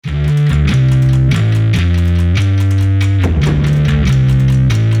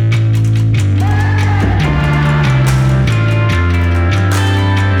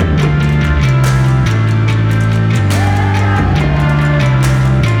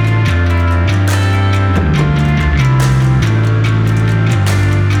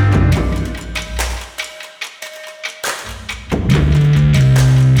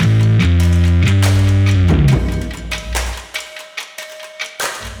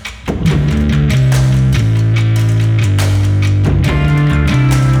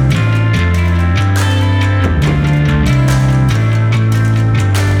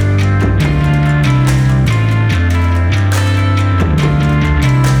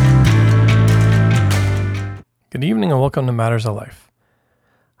Good evening and welcome to Matters of Life.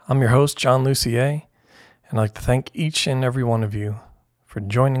 I'm your host, John Lucier, and I'd like to thank each and every one of you for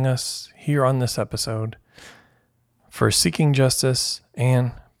joining us here on this episode for seeking justice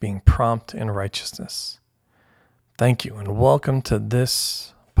and being prompt in righteousness. Thank you and welcome to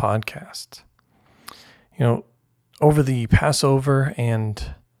this podcast. Over the Passover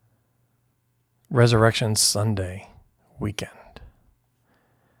and Resurrection Sunday weekend,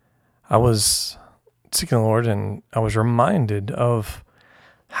 I was seeking the Lord, and I was reminded of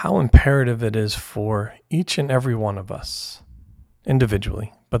how imperative it is for each and every one of us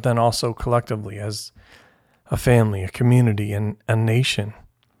individually, but then also collectively as a family, a community, and a nation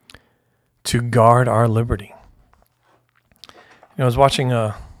to guard our liberty. I was watching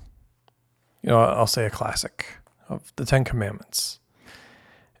I'll say a classic of the Ten Commandments.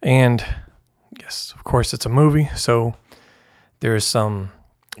 And yes, of course it's a movie, so there's some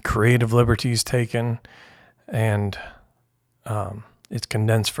creative liberties taken, and it's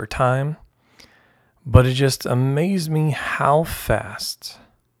condensed for time. But it just amazed me how fast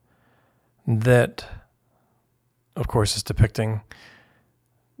that, of course, is depicting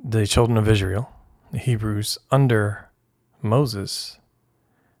the children of Israel, the Hebrews, under Moses,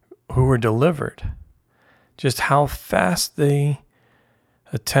 who were delivered. Just how fast they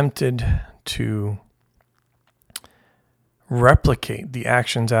attempted to replicate the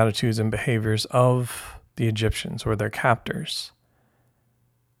actions, attitudes, and behaviors of the Egyptians or their captors.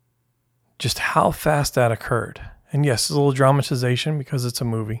 Just how fast that occurred. And yes, it's a little dramatization because it's a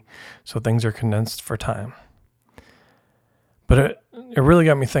movie, so things are condensed for time. But it really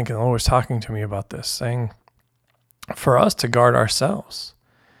got me thinking. The Lord was talking to me about this, saying for us to guard ourselves.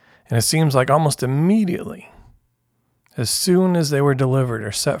 And it seems like almost immediately, as soon as they were delivered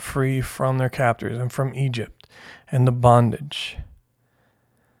or set free from their captors and from Egypt and the bondage,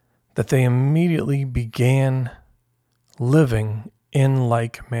 that they immediately began living in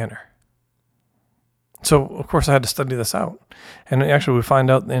like manner. So, of course, I had to study this out. And actually, we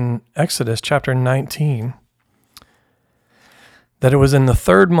find out in Exodus chapter 19 that it was in the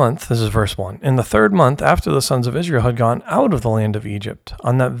third month, this is verse 1, in the third month after the sons of Israel had gone out of the land of Egypt,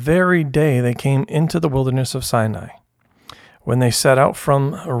 on that very day they came into the wilderness of Sinai. When they set out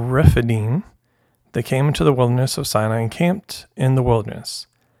from Rephidim, they came into the wilderness of Sinai and camped in the wilderness.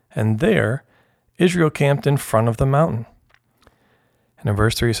 And there, Israel camped in front of the mountain. And in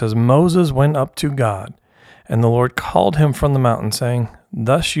verse 3 it says, Moses went up to God, and the Lord called him from the mountain, saying,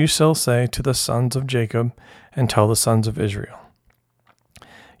 Thus you shall say to the sons of Jacob, and tell the sons of Israel.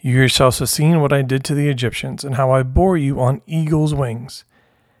 You yourselves have seen what I did to the Egyptians, and how I bore you on eagle's wings,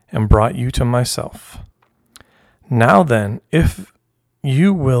 and brought you to myself. Now then, if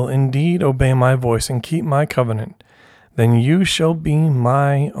you will indeed obey my voice and keep my covenant, then you shall be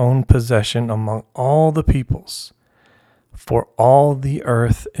my own possession among all the peoples, for all the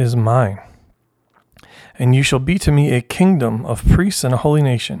earth is mine. And you shall be to me a kingdom of priests and a holy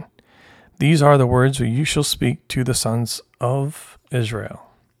nation. These are the words which you shall speak to the sons of Israel.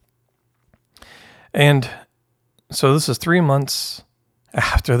 And so this is 3 months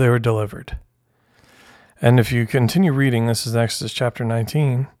after they were delivered. And if you continue reading, this is Exodus chapter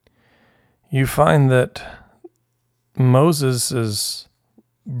 19, you find that Moses is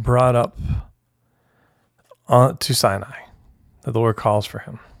brought up to Sinai. The Lord calls for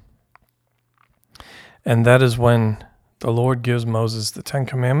him. And that is when the Lord gives Moses the 10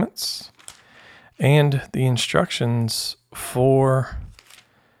 Commandments and the instructions for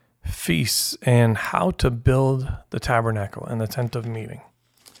feasts and how to build the tabernacle and the tent of meeting,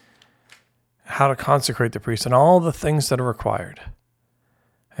 how to consecrate the priest, and all the things that are required.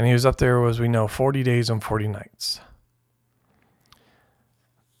 And he was up there, as we know, 40 days and 40 nights.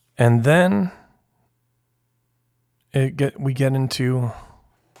 And then we get into,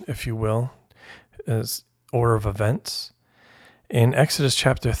 if you will, as order of events. In Exodus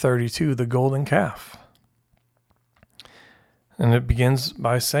chapter 32, the golden calf. And it begins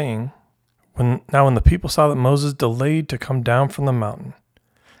by saying, when the people saw that Moses delayed to come down from the mountain,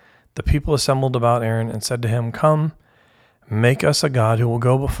 the people assembled about Aaron and said to him, Come, make us a god who will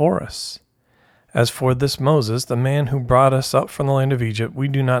go before us. As for this Moses, the man who brought us up from the land of Egypt, we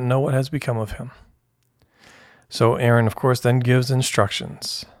do not know what has become of him. So Aaron, of course, then gives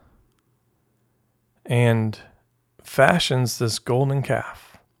instructions and fashions this golden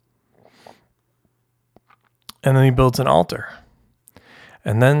calf. And then he builds an altar.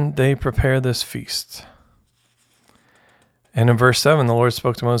 And then they prepare this feast. And in verse 7, the Lord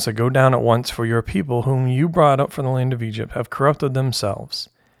spoke to Moses and said, Go down at once, for your people, whom you brought up from the land of Egypt, have corrupted themselves.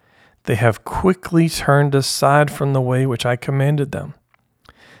 They have quickly turned aside from the way which I commanded them.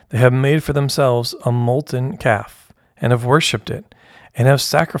 They have made for themselves a molten calf, and have worshipped it, and have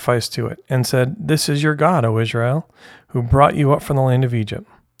sacrificed to it, and said, This is your God, O Israel, who brought you up from the land of Egypt.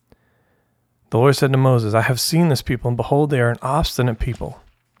 The Lord said to Moses, I have seen this people, and behold, they are an obstinate people.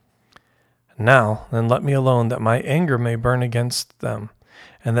 Now, then let me alone, that my anger may burn against them,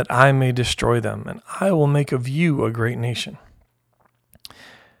 and that I may destroy them, and I will make of you a great nation.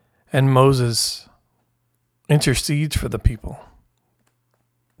 And Moses intercedes for the people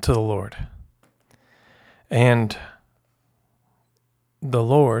to the Lord. And the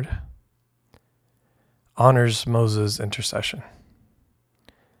Lord honors Moses' intercession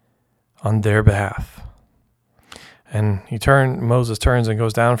on their behalf. And Moses turns and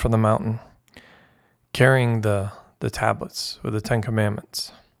goes down from the mountain, carrying the tablets with the 10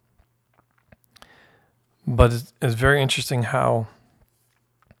 Commandments. But it's very interesting how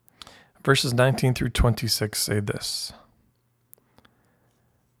verses 19 through 26 say this.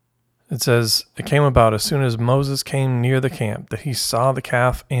 It says, It came about as soon as Moses came near the camp that he saw the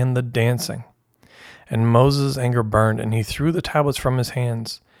calf and the dancing. And Moses' anger burned, and he threw the tablets from his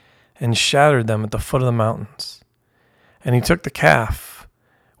hands and shattered them at the foot of the mountains. And he took the calf,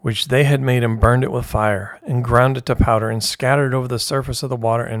 which they had made, and burned it with fire, and ground it to powder, and scattered it over the surface of the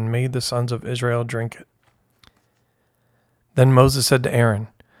water, and made the sons of Israel drink it. Then Moses said to Aaron,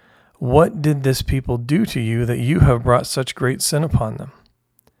 What did this people do to you that you have brought such great sin upon them?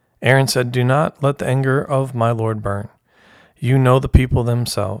 Aaron said, Do not let the anger of my Lord burn. You know the people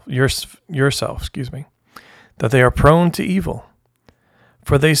themselves, yourself, that they are prone to evil.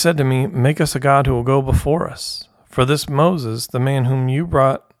 For they said to me, Make us a God who will go before us. For this Moses, the man who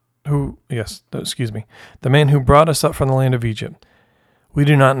brought us up from the land of Egypt, we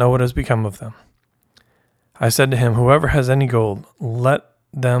do not know what has become of them. I said to him, Whoever has any gold, let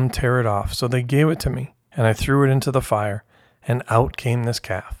them tear it off. So they gave it to me, and I threw it into the fire, and out came this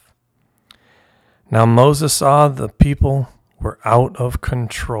calf. Now Moses saw the people were out of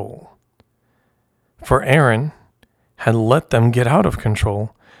control, for Aaron had let them get out of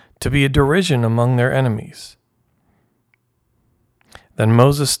control to be a derision among their enemies. Then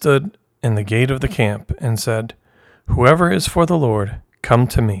Moses stood in the gate of the camp and said, Whoever is for the Lord, come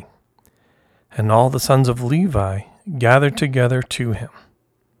to me. And all the sons of Levi gathered together to him.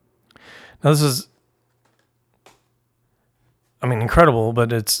 Now this is, incredible,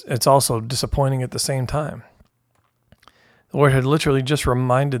 but it's also disappointing at the same time. The Lord had literally just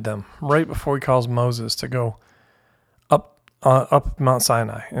reminded them right before he calls Moses to go up Mount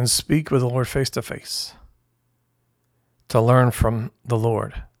Sinai and speak with the Lord face to face, to learn from the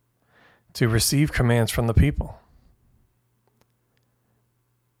Lord, to receive commands from the people,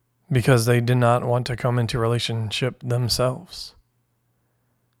 because they did not want to come into relationship themselves,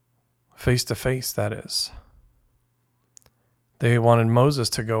 face to face, that is. They wanted Moses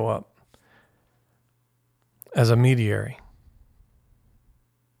to go up as a mediator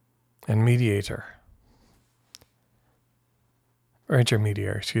and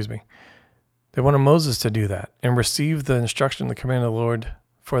intermediary. They wanted Moses to do that and receive the instruction, the command of the Lord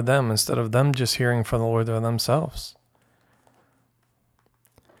for them, instead of them just hearing from the Lord themselves.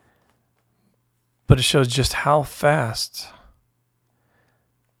 But it shows just how fast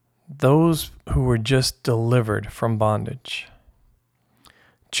those who were just delivered from bondage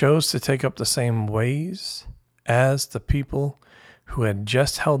chose to take up the same ways as the people who had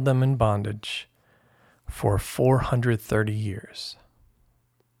just held them in bondage for 430 years.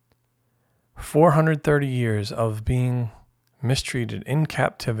 430 years of being mistreated in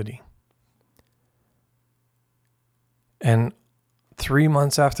captivity. And 3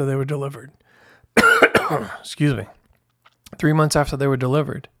 months after they were delivered, 3 months after they were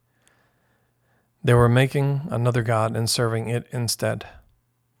delivered, they were making another god and serving it instead,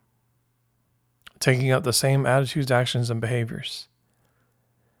 taking up the same attitudes, actions, and behaviors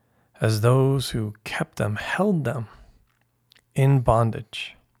as those who kept them, held them in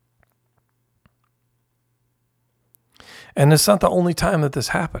bondage. And it's not the only time that this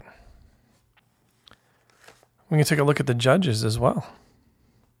happened. We can take a look at the Judges as well.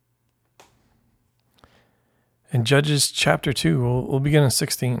 In Judges chapter 2, we'll begin in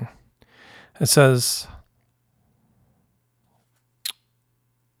 16. It says,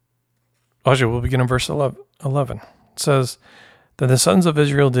 we'll begin in verse 11. It says, Then the sons of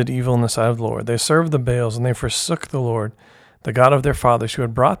Israel did evil in the sight of the Lord. They served the Baals, and they forsook the Lord, the God of their fathers, who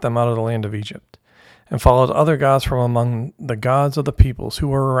had brought them out of the land of Egypt, and followed other gods from among the gods of the peoples who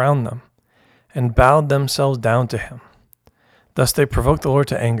were around them, and bowed themselves down to him. Thus they provoked the Lord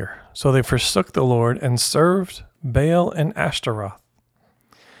to anger. So they forsook the Lord and served Baal and Ashtaroth.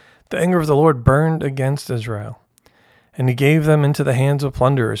 The anger of the Lord burned against Israel, And he gave them into the hands of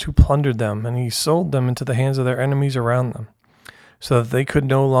plunderers who plundered them, and he sold them into the hands of their enemies around them, so that they could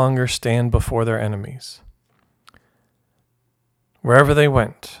no longer stand before their enemies. Wherever they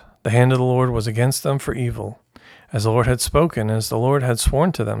went, the hand of the Lord was against them for evil, as the Lord had spoken, as the Lord had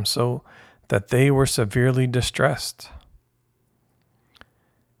sworn to them, so that they were severely distressed.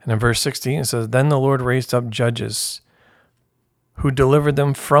 And in verse 16 it says, Then the Lord raised up judges who delivered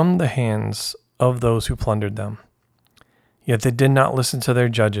them from the hands of those who plundered them. Yet they did not listen to their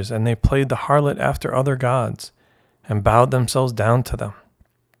judges, and they played the harlot after other gods, and bowed themselves down to them.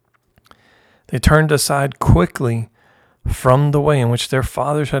 They turned aside quickly from the way in which their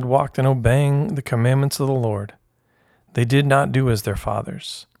fathers had walked in obeying the commandments of the Lord. They did not do as their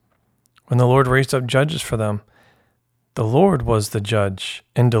fathers. When the Lord raised up judges for them, the Lord was the judge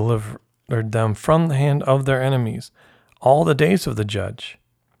and delivered them from the hand of their enemies all the days of the judge.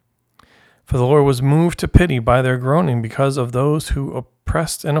 For the Lord was moved to pity by their groaning because of those who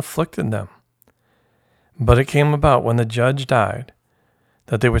oppressed and afflicted them. But it came about when the judge died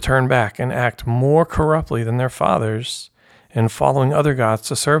that they would turn back and act more corruptly than their fathers in following other gods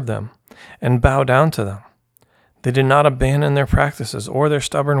to serve them and bow down to them. They did not abandon their practices or their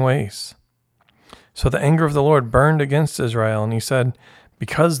stubborn ways. So the anger of the Lord burned against Israel, and he said,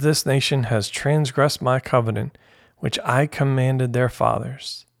 Because this nation has transgressed my covenant, which I commanded their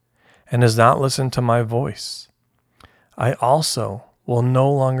fathers, and has not listened to my voice, I also will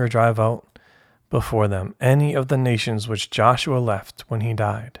no longer drive out before them any of the nations which Joshua left when he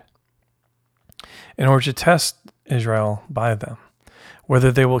died, in order to test Israel by them,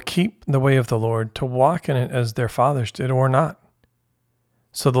 whether they will keep the way of the Lord to walk in it as their fathers did or not.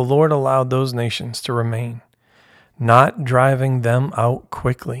 So the Lord allowed those nations to remain, not driving them out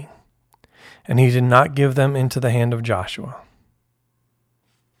quickly, and he did not give them into the hand of Joshua.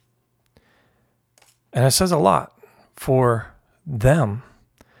 And it says a lot for them,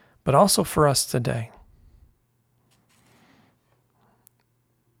 but also for us today.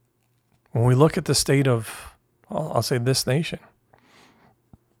 When we look at the state of, I'll say this nation,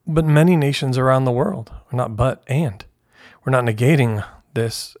 but many nations around the world, we're not negating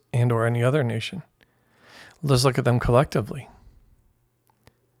this and or any other nation. Let's look at them collectively.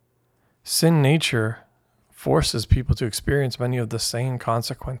 Sin nature forces people to experience many of the same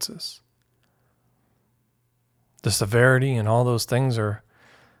consequences. The severity and all those things are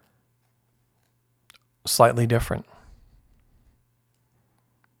slightly different.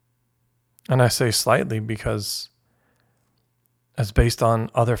 And I say slightly because it's based on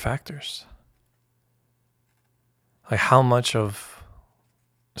other factors. Like how much of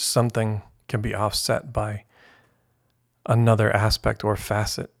something can be offset by another aspect or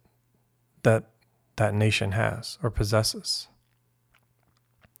facet that that nation has or possesses.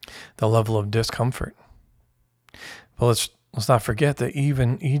 The level of discomfort. But let's not forget that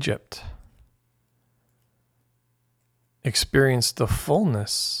even Egypt experienced the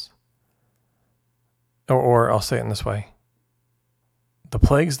fullness, or I'll say it in this way, the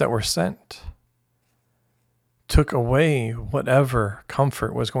plagues that were sent took away whatever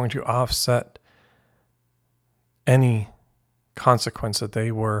comfort was going to offset any consequence that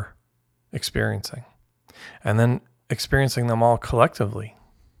they were experiencing. And then experiencing them all collectively,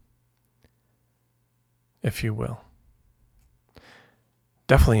 if you will,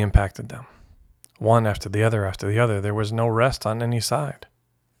 definitely impacted them. One after the other after the other. There was no rest on any side.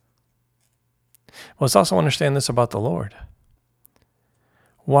 Well, let's also understand this about the Lord.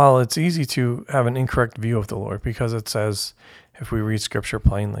 While it's easy to have an incorrect view of the Lord, because it says, if we read Scripture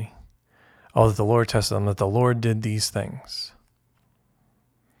plainly, that the Lord tested them, that the Lord did these things.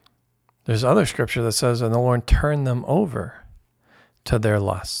 There's other Scripture that says, and the Lord turned them over to their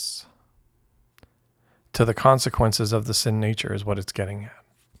lusts. To the consequences of the sin nature is what it's getting at.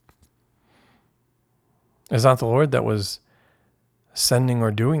 It's not the Lord that was sending or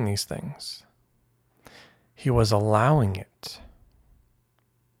doing these things. He was allowing it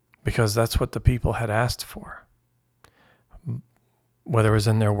because that's what the people had asked for. Whether it was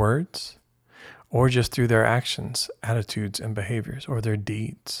in their words or just through their actions, attitudes, and behaviors, or their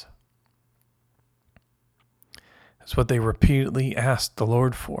deeds. That's what they repeatedly asked the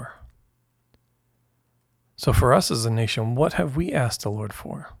Lord for. So for us as a nation, what have we asked the Lord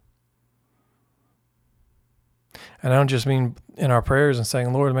for? And I don't just mean in our prayers and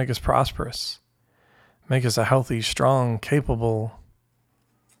saying, Lord, make us prosperous. Make us a healthy, strong, capable,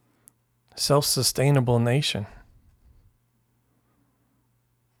 self-sustainable nation.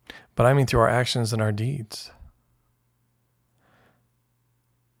 But I mean through our actions and our deeds.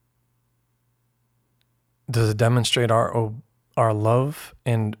 Does it demonstrate our love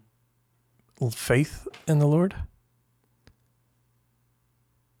and faith in the Lord?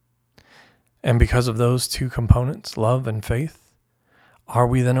 And because of those two components, love and faith, are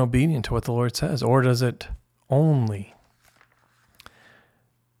we then obedient to what the Lord says? Or does it only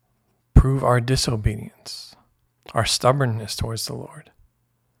prove our disobedience, our stubbornness towards the Lord?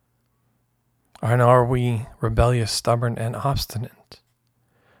 And are we rebellious, stubborn, and obstinate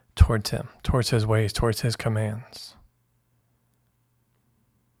towards Him, towards His ways, towards His commands?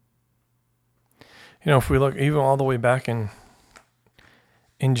 If we look even all the way back in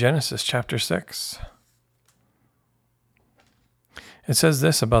Genesis chapter 6, it says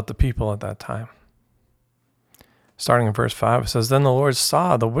this about the people at that time. Starting in verse 5, it says, "Then the Lord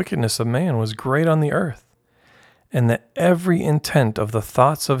saw the wickedness of man was great on the earth, and that every intent of the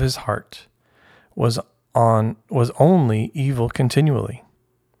thoughts of his heart was only evil continually.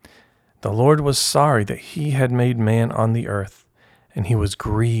 The Lord was sorry that He had made man on the earth, and He was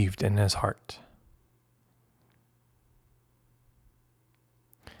grieved in His heart."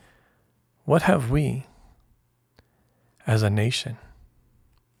 What have we as a nation,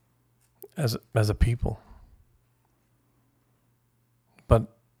 as a people,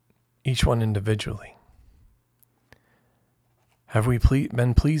 but each one individually, have we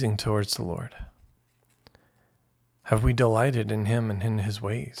been pleasing towards the Lord? Have we delighted in Him and in His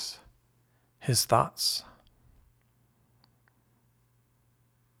ways, His thoughts?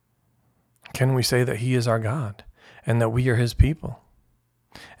 Can we say that He is our God and that we are His people?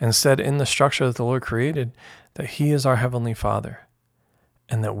 And said in the structure that the Lord created that He is our Heavenly Father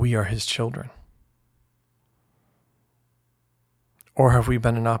and that we are His children? Or have we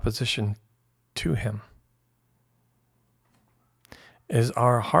been in opposition to Him? Is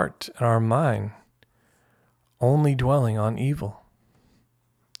our heart and our mind only dwelling on evil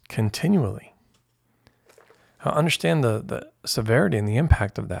continually? I understand the severity and the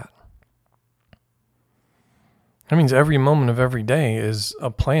impact of that. That means every moment of every day is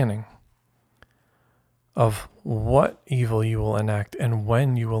a planning of what evil you will enact and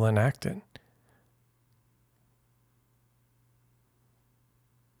when you will enact it.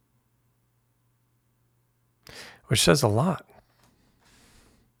 Which says a lot.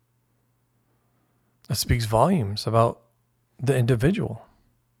 It speaks volumes about the individual.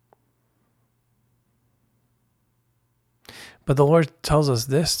 But the Lord tells us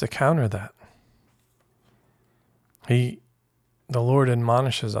this to counter that. The Lord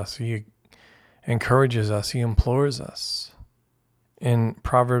admonishes us. He encourages us. He implores us. In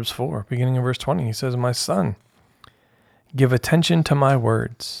Proverbs 4, beginning in verse 20, He says, "My son, give attention to my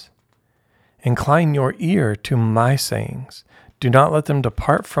words. Incline your ear to my sayings. Do not let them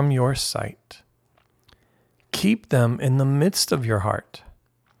depart from your sight. Keep them in the midst of your heart,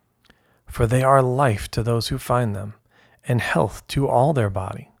 for they are life to those who find them, and health to all their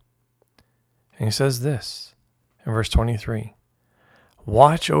body." And He says this in verse 23,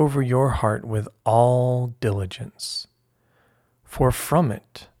 "Watch over your heart with all diligence, for from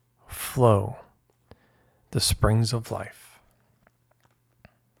it flow the springs of life."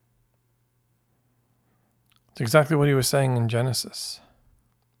 It's exactly what He was saying in Genesis.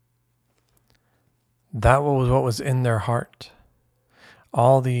 That was what was in their heart.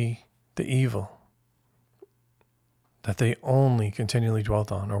 All the evil that they only continually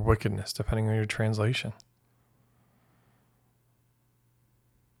dwelt on, or wickedness, depending on your translation.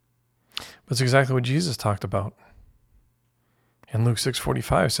 But it's exactly what Jesus talked about. In Luke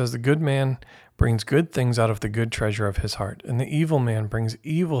 6:45 says, "The good man brings good things out of the good treasure of his heart, and the evil man brings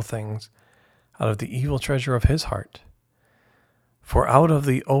evil things out of the evil treasure of his heart. For out of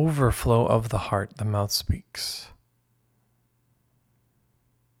the overflow of the heart, the mouth speaks."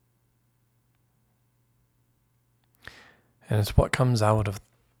 And it's what comes out of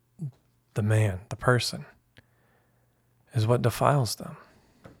the man, the person, is what defiles them.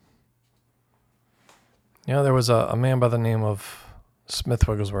 There was a man by the name of Smith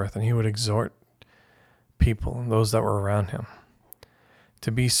Wigglesworth, and he would exhort people, those that were around him,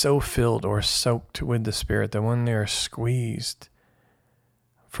 to be so filled or soaked with the Spirit that when they are squeezed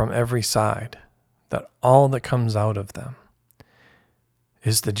from every side, that all that comes out of them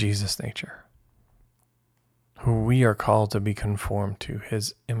is the Jesus nature, who we are called to be conformed to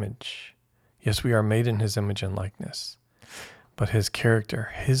His image. Yes, we are made in His image and likeness, but His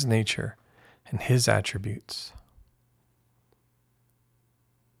character, His nature, and His attributes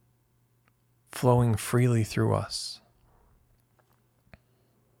flowing freely through us.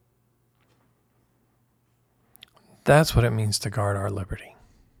 That's what it means to guard our liberty.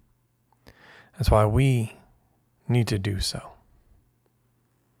 That's why we need to do so.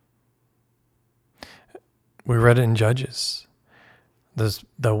 We read it in Judges. There's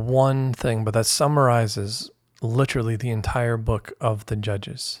the one thing, but that summarizes literally the entire book of the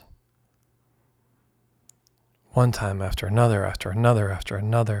Judges. one time after another, after another, after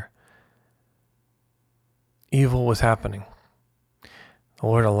another, evil was happening. The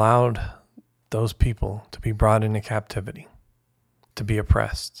Lord allowed those people to be brought into captivity, to be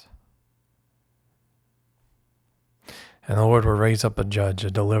oppressed. And the Lord would raise up a judge,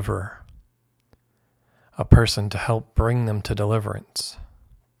 a deliverer, a person to help bring them to deliverance.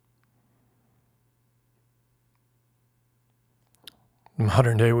 In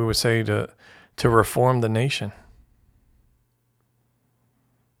modern day, we would say to reform the nation.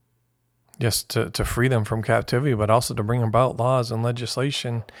 Just to free them from captivity, but also to bring about laws and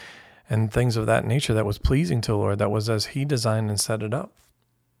legislation and things of that nature that was pleasing to the Lord, that was as He designed and set it up.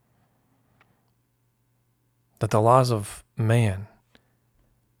 That the laws of man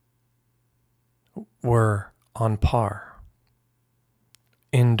were on par,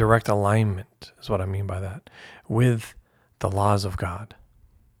 in direct alignment, is what I mean by that, with the laws of God.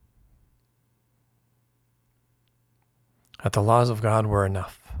 That the laws of God were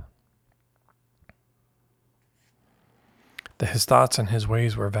enough. That His thoughts and His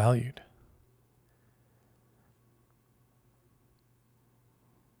ways were valued.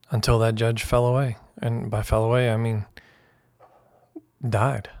 Until that judge fell away. And by fell away, I mean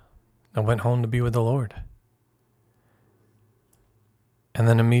died and went home to be with the Lord. And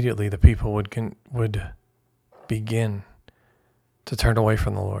then immediately the people would begin to turn away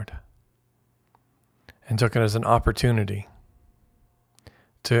from the Lord, and took it as an opportunity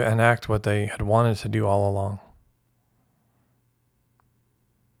to enact what they had wanted to do all along.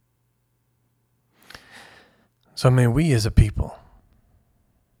 So may we as a people,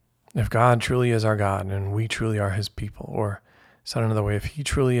 if God truly is our God and we truly are His people, or said another way, if He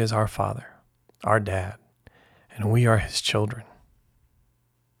truly is our Father, our Dad, and we are His children,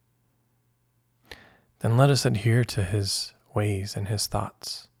 then let us adhere to His ways and His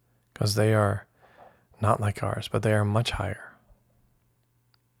thoughts, because they are not like ours, but they are much higher.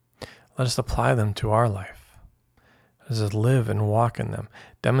 Let us apply them to our life. Let us live and walk in them,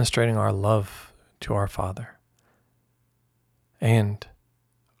 demonstrating our love to our Father and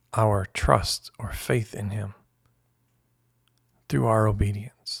our trust or faith in Him through our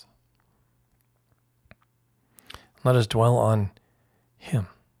obedience. Let us dwell on Him.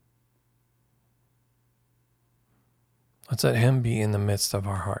 Let's let Him be in the midst of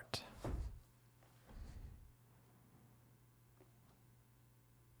our heart.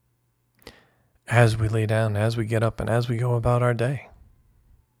 As we lay down, as we get up, and as we go about our day.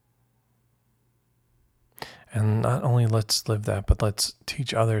 And not only let's live that, but let's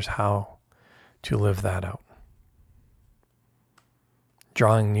teach others how to live that out.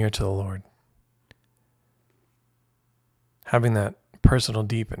 Drawing near to the Lord. Having that personal,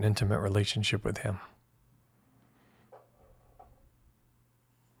 deep, and intimate relationship with Him.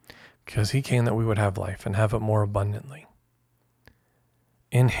 Because He came that we would have life and have it more abundantly.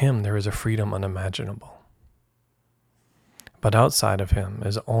 In Him there is a freedom unimaginable. But outside of Him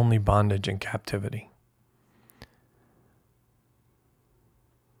is only bondage and captivity.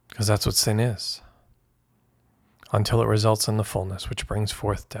 Because that's what sin is. Until it results in the fullness, which brings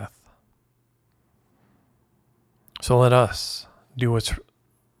forth death. So let us do what's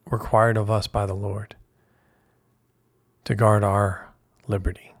required of us by the Lord to guard our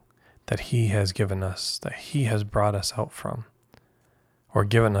liberty that He has given us, that He has brought us out from, or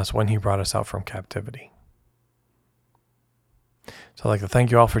given us when He brought us out from captivity. So I'd like to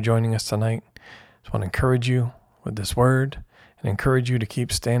thank you all for joining us tonight. Just want to encourage you with this word and encourage you to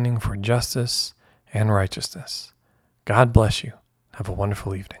keep standing for justice and righteousness. God bless you. Have a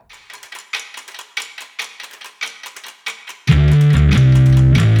wonderful evening.